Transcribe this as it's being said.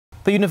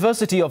The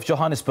University of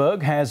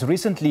Johannesburg has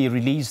recently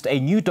released a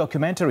new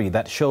documentary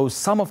that shows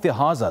some of the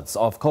hazards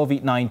of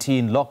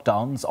COVID-19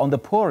 lockdowns on the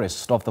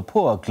poorest of the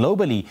poor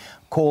globally,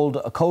 called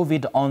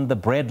COVID on the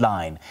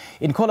Breadline.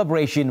 In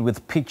collaboration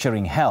with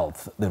Picturing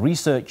Health, the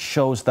research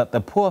shows that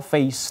the poor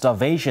face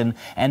starvation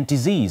and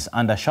disease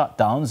under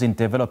shutdowns in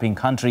developing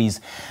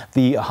countries.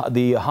 The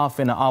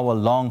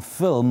half-an-hour-long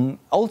film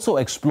also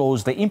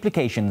explores the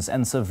implications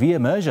and severe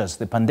measures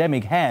the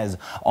pandemic has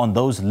on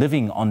those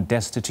living on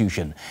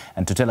destitution.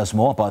 And to tell us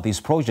more about this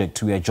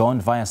project, we are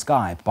joined via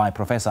Skype by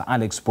Professor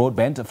Alex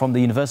Broadbent from the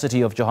University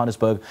of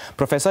Johannesburg.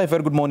 Professor, a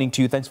very good morning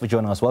to you. Thanks for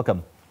joining us.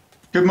 Welcome.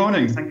 Good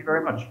morning. Thank you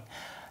very much.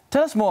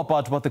 Tell us more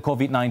about what the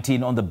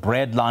COVID-19 on the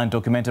Breadline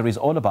documentary is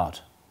all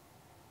about.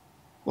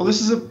 Well, this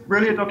is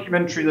really a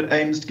documentary that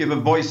aims to give a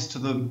voice to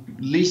the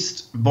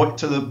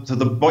to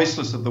the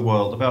voiceless of the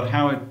world about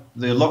how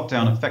the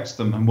lockdown affects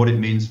them and what it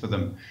means for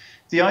them.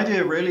 The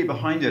idea really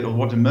behind it, or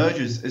what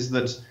emerges, is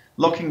that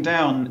locking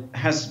down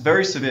has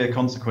very severe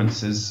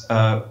consequences,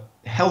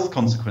 health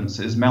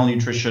consequences,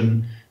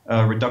 malnutrition,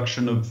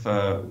 reduction of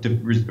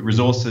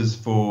resources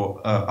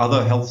for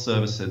other health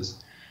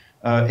services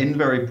in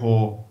very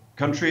poor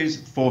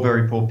countries for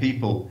very poor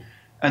people.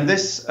 And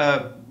this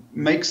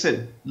makes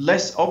it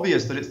less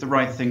obvious that it's the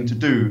right thing to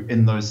do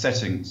in those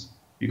settings.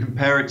 You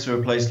compare it to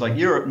a place like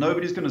Europe,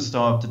 nobody's going to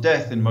starve to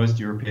death in most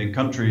European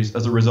countries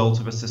as a result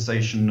of a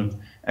cessation of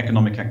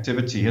economic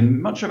activity.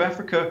 In much of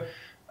Africa,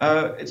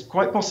 it's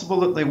quite possible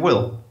that they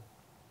will.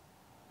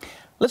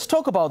 Let's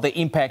talk about the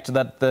impact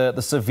that the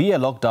severe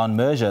lockdown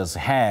measures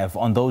have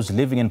on those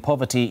living in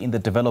poverty in the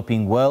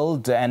developing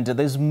world. And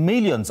there's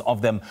millions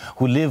of them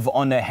who live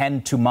on a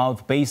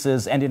hand-to-mouth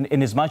basis. And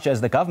in as much as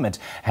the government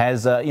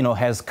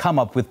has come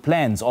up with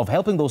plans of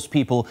helping those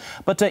people,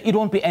 but it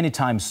won't be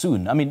anytime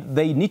soon. I mean,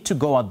 they need to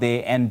go out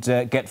there and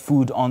get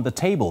food on the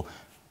table.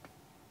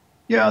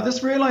 Yeah,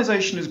 this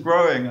realization is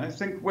growing. I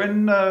think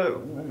when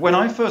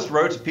I first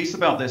wrote a piece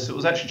about this, it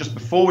was actually just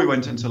before we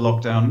went into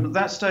lockdown. And at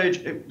that stage,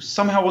 it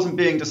somehow wasn't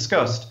being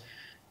discussed.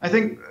 I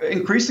think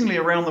increasingly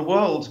around the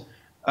world,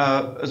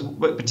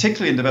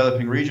 particularly in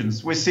developing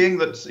regions, we're seeing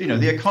that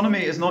the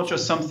economy is not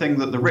just something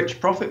that the rich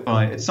profit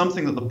by, it's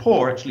something that the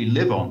poor actually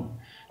live on.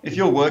 If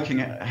you're working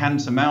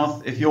hand to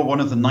mouth, if you're one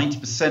of the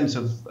 90%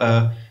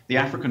 of the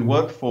African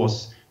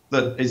workforce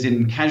that is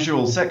in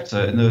casual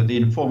sector, in the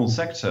informal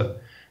sector,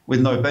 with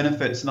no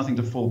benefits, nothing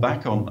to fall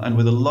back on, and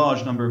with a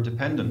large number of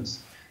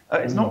dependents,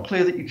 it's not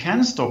clear that you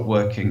can stop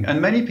working. And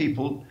many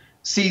people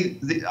see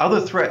the other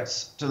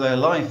threats to their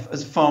life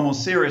as far more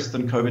serious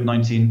than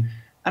COVID-19,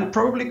 and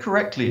probably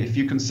correctly if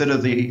you consider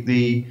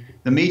the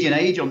median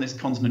age on this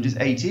continent is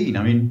 18.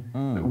 I mean,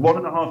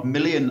 1.5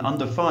 million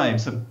under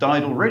fives have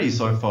died already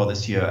so far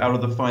this year, out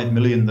of the 5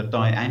 million that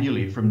die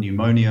annually from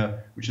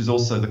pneumonia, which is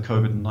also the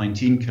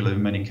COVID-19 killer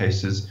in many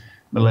cases,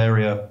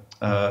 malaria,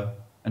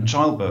 and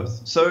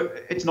childbirth. So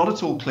it's not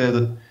at all clear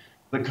that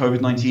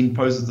COVID-19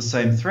 poses the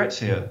same threat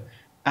here.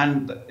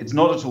 And it's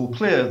not at all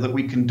clear that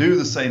we can do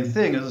the same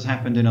thing as has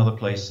happened in other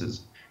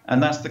places.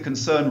 And that's the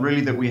concern really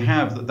that we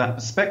have, that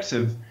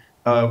perspective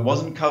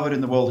wasn't covered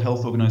in the World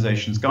Health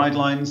Organization's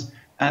guidelines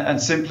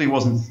and simply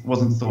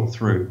wasn't thought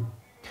through.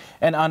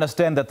 And I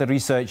understand that the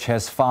research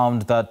has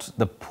found that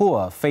the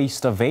poor face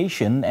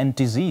starvation and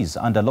disease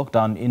under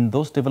lockdown in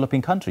those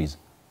developing countries.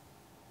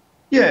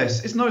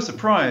 Yes, it's no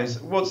surprise.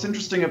 What's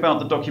interesting about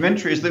the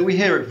documentary is that we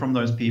hear it from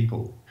those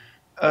people.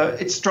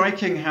 It's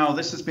striking how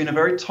this has been a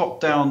very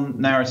top-down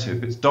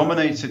narrative. It's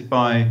dominated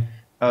by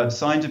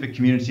scientific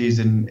communities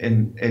in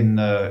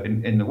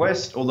the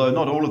West, although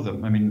not all of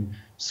them. I mean,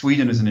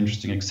 Sweden is an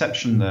interesting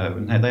exception there,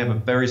 and they have a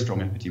very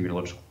strong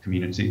epidemiological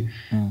community.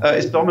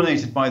 It's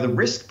dominated by the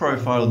risk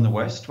profile in the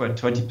West, where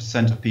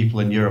 20% of people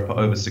in Europe are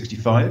over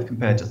 65,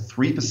 compared to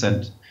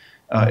 3%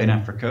 in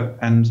Africa.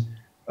 And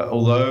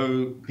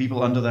although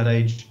people under that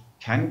age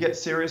can get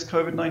serious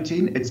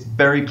COVID-19, it's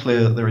very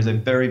clear that there is a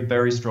very,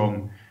 very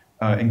strong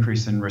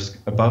increase in risk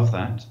above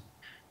that.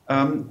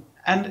 And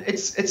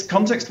it's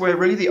context where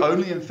really the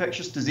only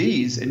infectious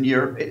disease in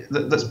Europe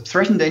that's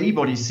threatened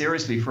anybody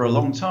seriously for a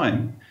long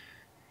time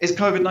is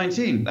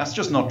COVID-19. That's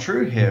just not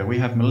true here. We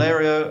have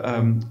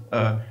malaria,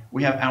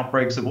 we have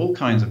outbreaks of all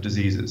kinds of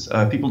diseases.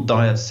 People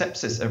die of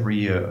sepsis every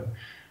year.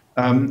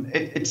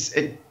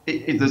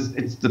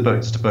 It's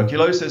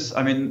tuberculosis.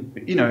 I mean,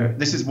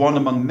 this is one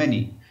among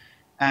many.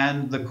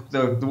 And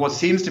what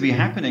seems to be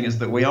happening is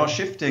that we are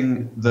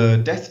shifting the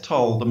death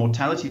toll, the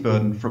mortality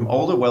burden from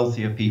older,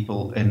 wealthier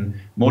people in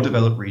more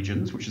developed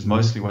regions, which is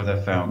mostly where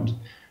they're found,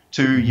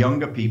 to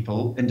younger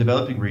people in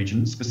developing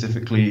regions,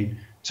 specifically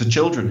to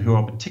children who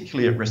are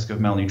particularly at risk of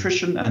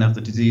malnutrition and of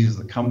the diseases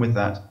that come with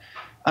that,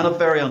 and are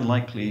very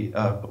unlikely,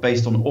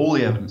 based on all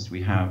the evidence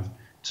we have,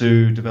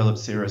 to develop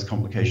serious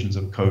complications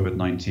of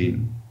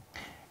COVID-19.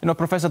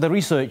 Professor, the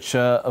research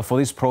for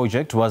this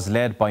project was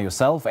led by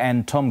yourself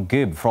and Tom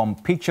Gibb from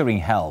Picturing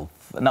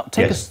Health. Now,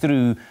 take us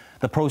through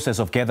the process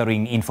of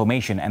gathering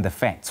information and the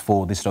facts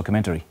for this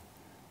documentary.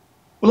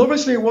 Well,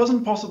 obviously, it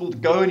wasn't possible to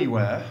go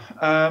anywhere.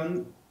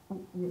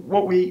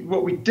 What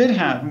we did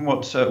have, and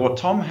what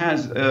Tom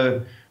has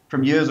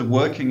from years of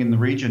working in the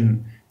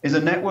region is a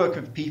network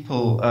of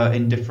people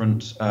in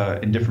different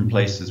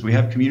places. We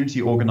have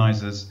community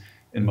organizers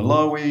in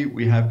Malawi,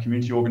 we have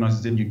community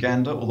organizers in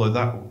Uganda, although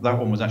that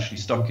one was actually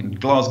stuck in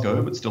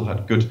Glasgow, but still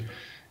had good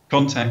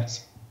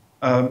contacts.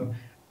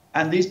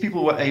 And these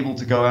people were able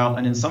to go out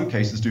and in some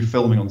cases do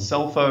filming on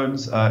cell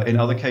phones, in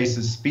other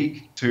cases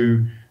speak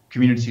to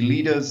community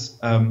leaders,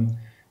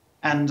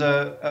 and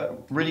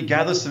really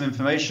gather some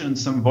information and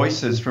some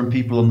voices from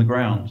people on the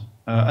ground.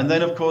 And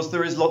then, of course,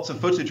 there is lots of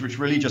footage which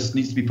really just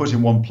needs to be put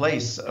in one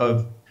place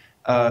of,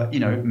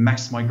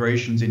 mass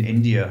migrations in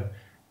India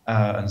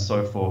and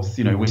so forth.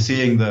 We're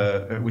seeing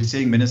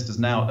ministers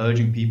now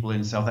urging people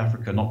in South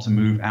Africa not to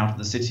move out of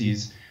the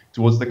cities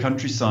towards the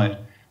countryside.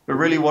 But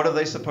really, what are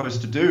they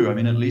supposed to do? I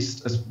mean, at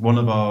least as one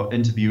of our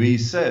interviewees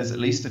says, at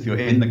least if you're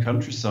in the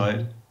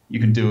countryside, you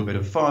can do a bit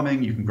of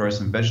farming, you can grow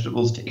some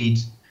vegetables to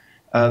eat.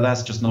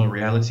 That's just not a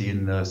reality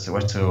in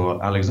Soweto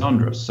or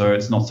Alexandra. So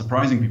it's not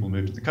surprising people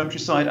move to the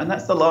countryside, and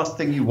that's the last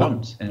thing you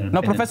want.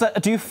 Now, Professor,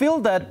 do you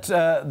feel that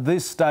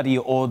this study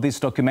or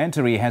this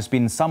documentary has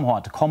been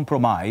somewhat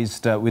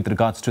compromised with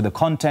regards to the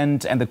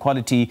content and the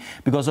quality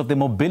because of the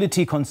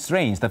mobility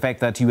constraints, the fact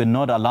that you were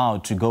not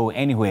allowed to go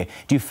anywhere?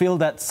 Do you feel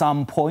that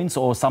some points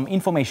or some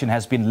information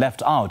has been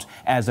left out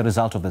as a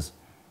result of this?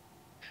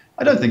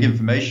 I don't think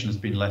information has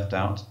been left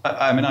out.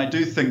 I mean, I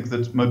do think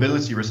that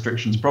mobility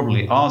restrictions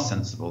probably are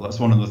sensible. That's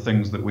one of the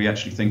things that we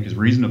actually think is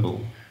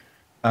reasonable.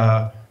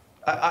 So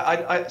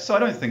I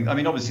don't think, I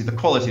mean, obviously the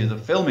quality of the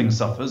filming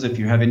suffers if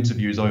you have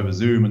interviews over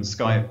Zoom and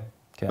Skype,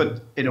 okay.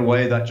 But in a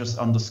way that just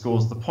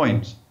underscores the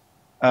point.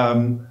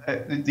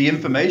 The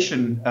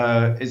information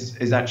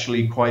is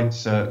actually quite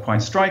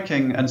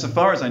striking. And so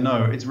far as I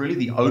know, it's really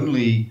the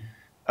only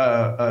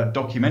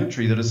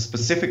documentary that has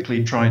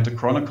specifically tried to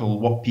chronicle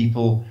what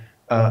people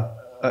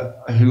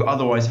who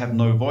otherwise have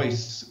no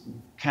voice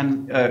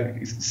can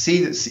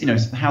see,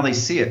 how they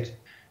see it.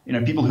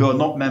 People who are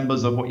not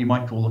members of what you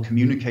might call the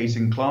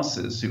communicating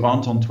classes, who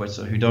aren't on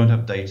Twitter, who don't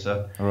have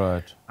data.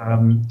 Right.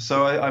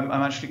 So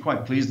I'm actually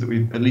quite pleased that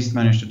we've at least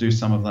managed to do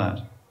some of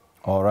that.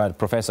 All right,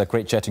 Professor,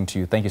 great chatting to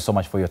you. Thank you so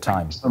much for your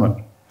time. Thank you so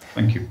much.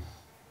 Thank you.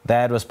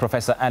 That was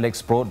Professor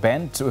Alex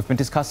Broadbent. We've been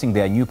discussing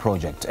their new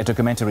project, a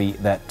documentary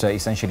that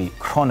essentially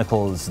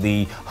chronicles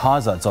the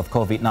hazards of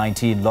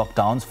COVID-19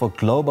 lockdowns for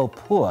global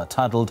poor,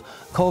 titled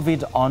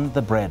COVID on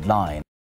the Breadline.